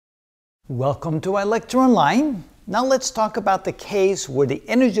Welcome to our lecture online. Now let's talk about the case where the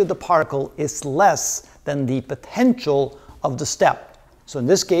energy of the particle is less than the potential of the step. So in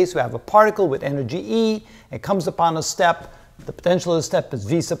this case, we have a particle with energy E. It comes upon a step. The potential of the step is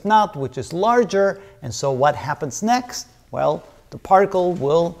V sub naught, which is larger. And so what happens next? Well, the particle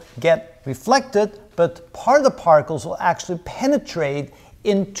will get reflected, but part of the particles will actually penetrate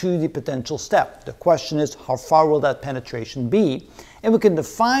into the potential step. The question is, how far will that penetration be? And we can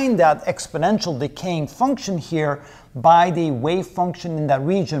define that exponential decaying function here by the wave function in that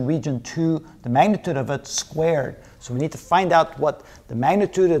region, region 2, the magnitude of it squared. So we need to find out what the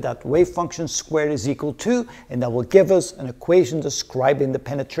magnitude of that wave function squared is equal to, and that will give us an equation describing the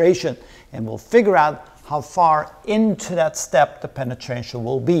penetration. And we'll figure out how far into that step the penetration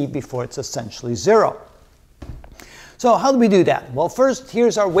will be before it's essentially zero. So how do we do that? Well, first,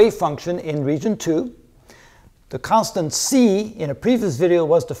 here's our wave function in region 2. The constant c in a previous video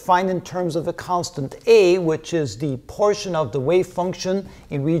was defined in terms of the constant a, which is the portion of the wave function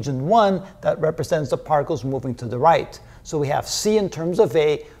in region 1 that represents the particles moving to the right. So we have c in terms of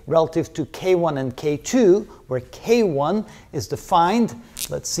a relative to k1 and k2, where k1 is defined,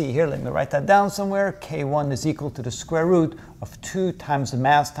 let's see here, let me write that down somewhere, k1 is equal to the square root of 2 times the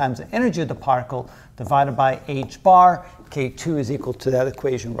mass times the energy of the particle divided by h bar. K2 is equal to that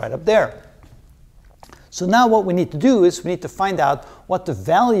equation right up there. So now what we need to do is we need to find out what the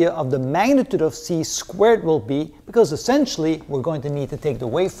value of the magnitude of c squared will be, because essentially we're going to need to take the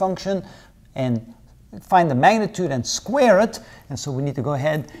wave function and find the magnitude and square it. And so we need to go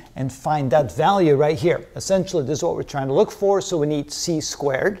ahead and find that value right here. Essentially this is what we're trying to look for, so we need c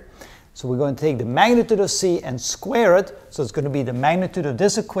squared. So we're going to take the magnitude of c and square it. So it's going to be the magnitude of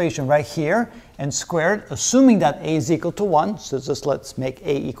this equation right here and squared, assuming that a is equal to 1. So just let's make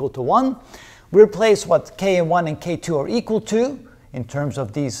a equal to 1. We replace what k1 and k2 are equal to in terms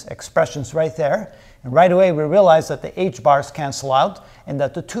of these expressions right there. And right away we realize that the h bars cancel out and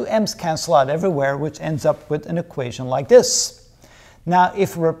that the two m's cancel out everywhere, which ends up with an equation like this. Now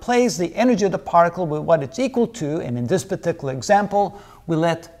if we replace the energy of the particle with what it's equal to, and in this particular example we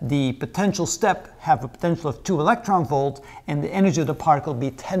let the potential step have a potential of 2 electron volts and the energy of the particle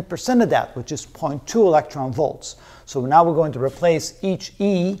be 10% of that, which is 0.2 electron volts. So now we're going to replace each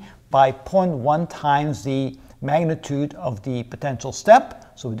E by 0.1 times the magnitude of the potential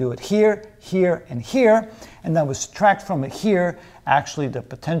step. So we do it here, here, and here, and then we subtract from it here actually the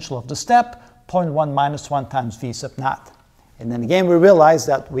potential of the step, 0.1 minus 1 times V sub naught. And then again we realize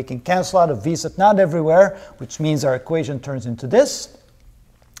that we can cancel out a V sub naught everywhere, which means our equation turns into this.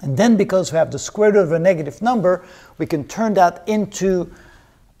 And then because we have the square root of a negative number, we can turn that into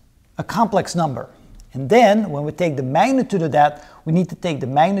a complex number. And then, when we take the magnitude of that, we need to take the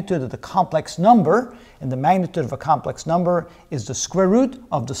magnitude of the complex number, and the magnitude of a complex number is the square root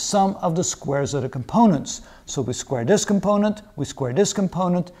of the sum of the squares of the components. So we square this component, we square this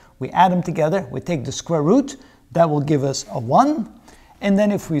component, we add them together, we take the square root, that will give us a 1. And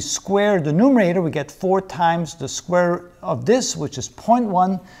then if we square the numerator, we get 4 times the square of this, which is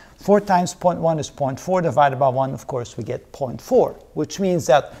 0.1. 4 times 0.1 is 0.4 divided by 1, of course, we get 0.4, which means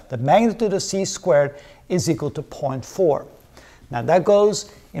that the magnitude of c squared is equal to 0.4. Now that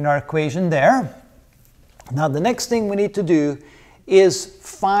goes in our equation there. Now the next thing we need to do is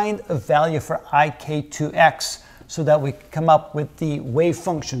find a value for ik2x so that we come up with the wave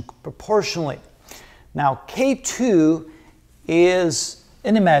function proportionally. Now k2 is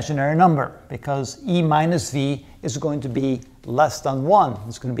an imaginary number because e minus v is going to be less than 1.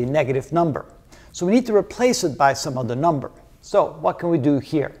 It's going to be a negative number. So we need to replace it by some other number. So what can we do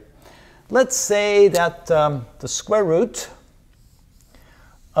here? Let's say that the square root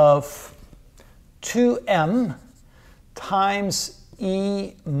of 2m times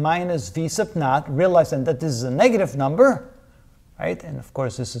e minus v sub naught, realizing that this is a negative number, right? And of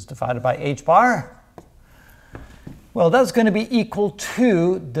course this is divided by h bar. Well, that's going to be equal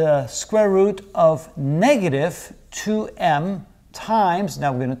to the square root of negative 2m times,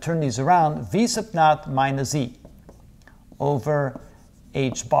 now we're going to turn these around, v sub naught minus e over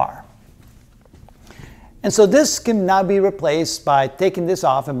h bar. And so this can now be replaced by taking this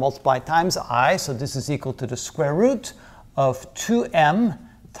off and multiply times I. So this is equal to the square root of 2m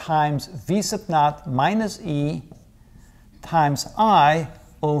times v sub naught minus e times I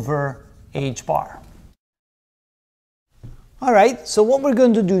over h bar. All right, so what we're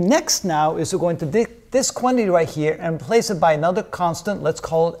going to do next now is we're going to take this quantity right here and replace it by another constant. Let's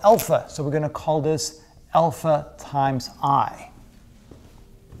call it alpha. So we're going to call this alpha times I.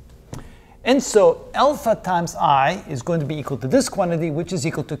 And so alpha times I is going to be equal to this quantity, which is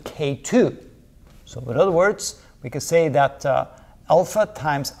equal to K2. So in other words, we could say that alpha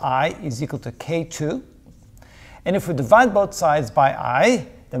times I is equal to K2. And if we divide both sides by I,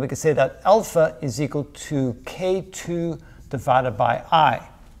 then we can say that alpha is equal to K2 divided by I.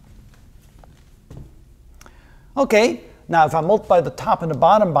 Okay, now if I multiply the top and the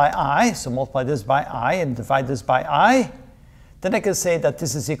bottom by I, so multiply this by I and divide this by I, then I can say that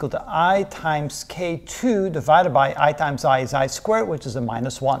this is equal to I times K2 divided by I times I is I squared, which is a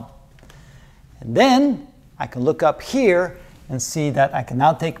minus 1. And then I can look up here and see that I can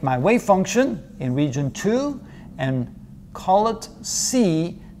now take my wave function in region 2 and call it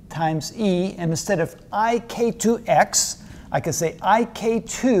C times E, and instead of IK2x, I can say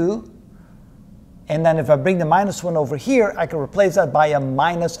IK2, and then if I bring the minus 1 over here, I can replace that by a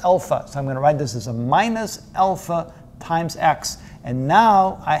minus alpha. So I'm going to write this as a minus alpha times x. And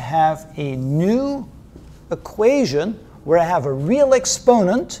now I have a new equation where I have a real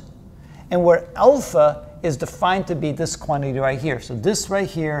exponent and where alpha is defined to be this quantity right here. So this right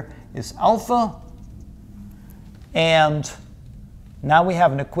here is alpha, and now we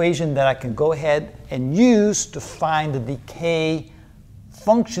have an equation that I can go ahead and use to find the decay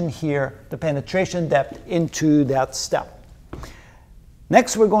function here, the penetration depth into that step.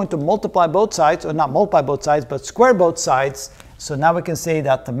 Next, we're going to multiply both sides, or not multiply both sides, but square both sides. So now we can say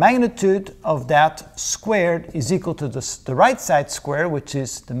that the magnitude of that squared is equal to the right side square, which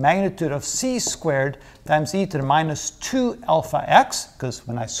is the magnitude of c squared times e to the minus 2 alpha x, because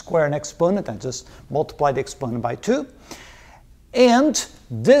when I square an exponent, I just multiply the exponent by 2. And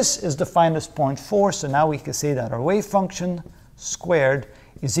this is defined as 0.4, so now we can say that our wave function squared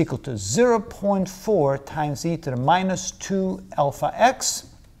is equal to 0.4 times e to the minus 2 alpha x,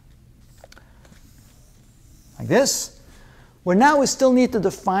 like this. Where now we still need to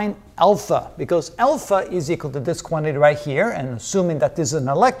define alpha, because alpha is equal to this quantity right here, and assuming that this is an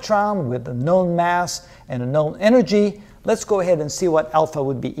electron with a known mass and a known energy, let's go ahead and see what alpha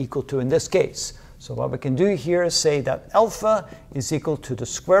would be equal to in this case. So what we can do here is say that alpha is equal to the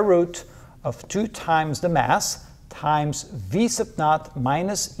square root of 2 times the mass times v sub naught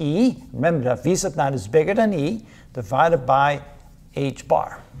minus e, remember that v sub naught is bigger than e, divided by h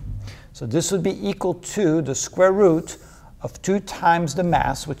bar. So this would be equal to the square root of 2 times the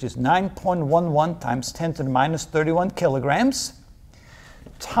mass, which is 9.11 times 10 to the minus 31 kilograms,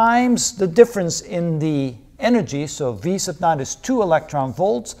 times the difference in the energy, so v sub naught is 2 electron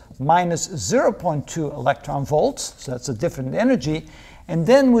volts minus 0.2 electron volts, so that's a different energy, and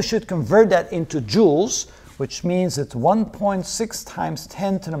then we should convert that into joules, which means it's 1.6 times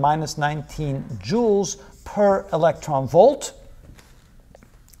 10 to the minus 19 joules per electron volt,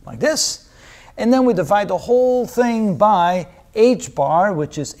 like this. And then we divide the whole thing by h bar,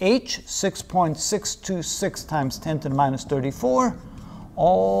 which is h, 6.626 times 10 to the minus 34,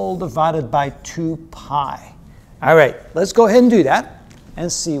 all divided by 2 pi. All right, let's go ahead and do that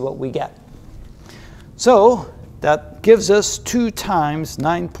and see what we get. So that gives us 2 times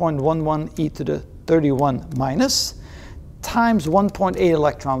 9.11 e to the 31 minus times 1.8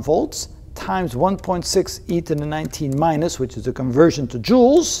 electron volts times 1.6 e to the 19 minus, which is a conversion to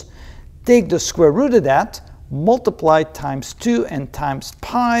joules. Take the square root of that, multiply times 2 and times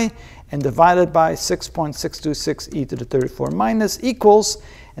pi, and divide it by 6.626 e to the 34 minus equals,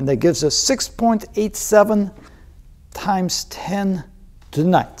 and that gives us 6.87 times 10 to the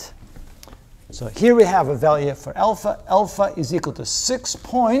 9th. So here we have a value for alpha. Alpha is equal to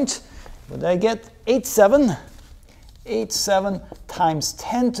 6.87 times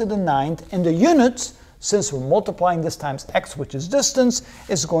 10 to the 9th, and the units, since we're multiplying this times x, which is distance,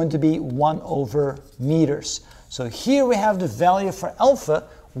 is going to be 1 over meters. So here we have the value for alpha,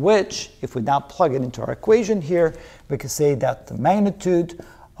 which, if we now plug it into our equation here, we can say that the magnitude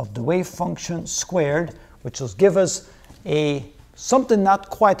of the wave function squared, which will give us something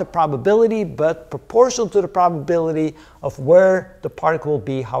not quite a probability, but proportional to the probability of where the particle will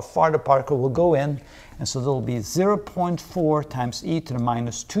be, how far the particle will go in. And so there will be 0.4 times e to the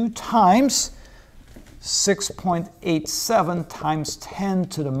minus 2 times 6.87 times 10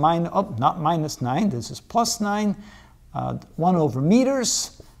 to the minus, not minus 9, this is plus 9, 1 over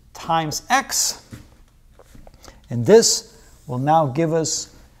meters times x. And this will now give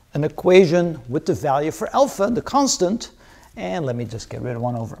us an equation with the value for alpha, the constant. And let me just get rid of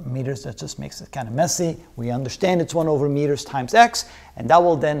 1 over meters, that just makes it kind of messy. We understand it's 1 over meters times x, and that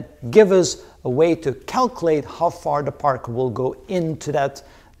will then give us a way to calculate how far the particle will go into that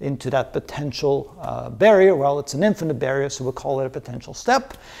potential barrier. Well, it's an infinite barrier, so we'll call it a potential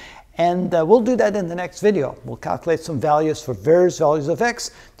step. And we'll do that in the next video. We'll calculate some values for various values of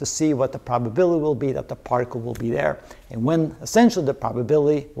x to see what the probability will be that the particle will be there, and when essentially the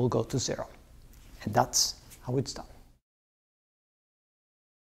probability will go to 0. And that's how it's done.